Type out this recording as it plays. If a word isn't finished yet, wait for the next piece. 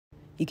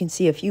You can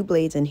see a few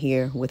blades in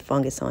here with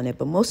fungus on it,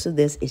 but most of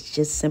this is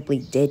just simply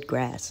dead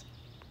grass.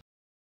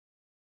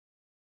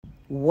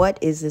 What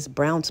is this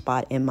brown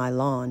spot in my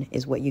lawn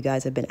is what you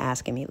guys have been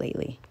asking me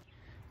lately.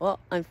 Well,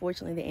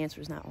 unfortunately, the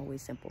answer is not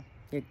always simple.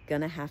 You're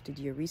gonna have to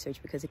do your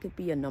research because it could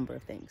be a number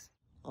of things.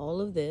 All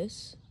of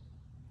this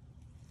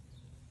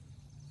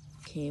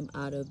came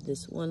out of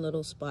this one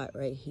little spot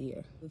right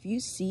here. If you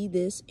see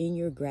this in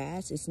your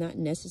grass, it's not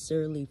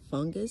necessarily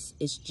fungus,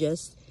 it's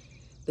just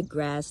the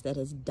grass that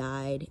has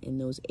died in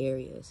those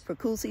areas. For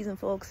cool season,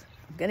 folks,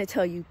 I'm gonna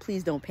tell you,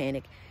 please don't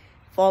panic.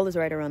 Fall is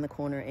right around the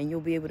corner and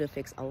you'll be able to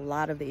fix a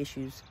lot of the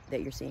issues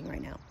that you're seeing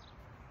right now.